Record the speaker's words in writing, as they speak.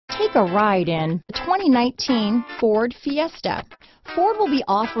Take a ride in the 2019 Ford Fiesta. Ford will be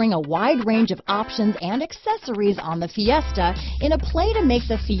offering a wide range of options and accessories on the Fiesta in a play to make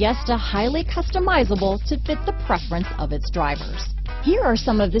the Fiesta highly customizable to fit the preference of its drivers. Here are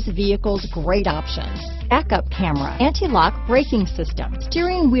some of this vehicle's great options: backup camera, anti-lock braking system,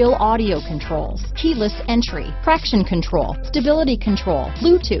 steering wheel audio controls, keyless entry, traction control, stability control,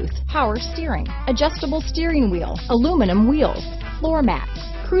 Bluetooth, power steering, adjustable steering wheel, aluminum wheels, floor mats,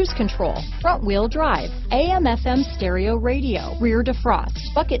 cruise control, front wheel drive, AM/FM stereo radio, rear defrost,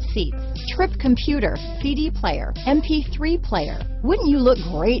 bucket seats, trip computer, CD player, MP3 player. Wouldn't you look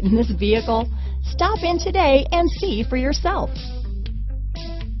great in this vehicle? Stop in today and see for yourself.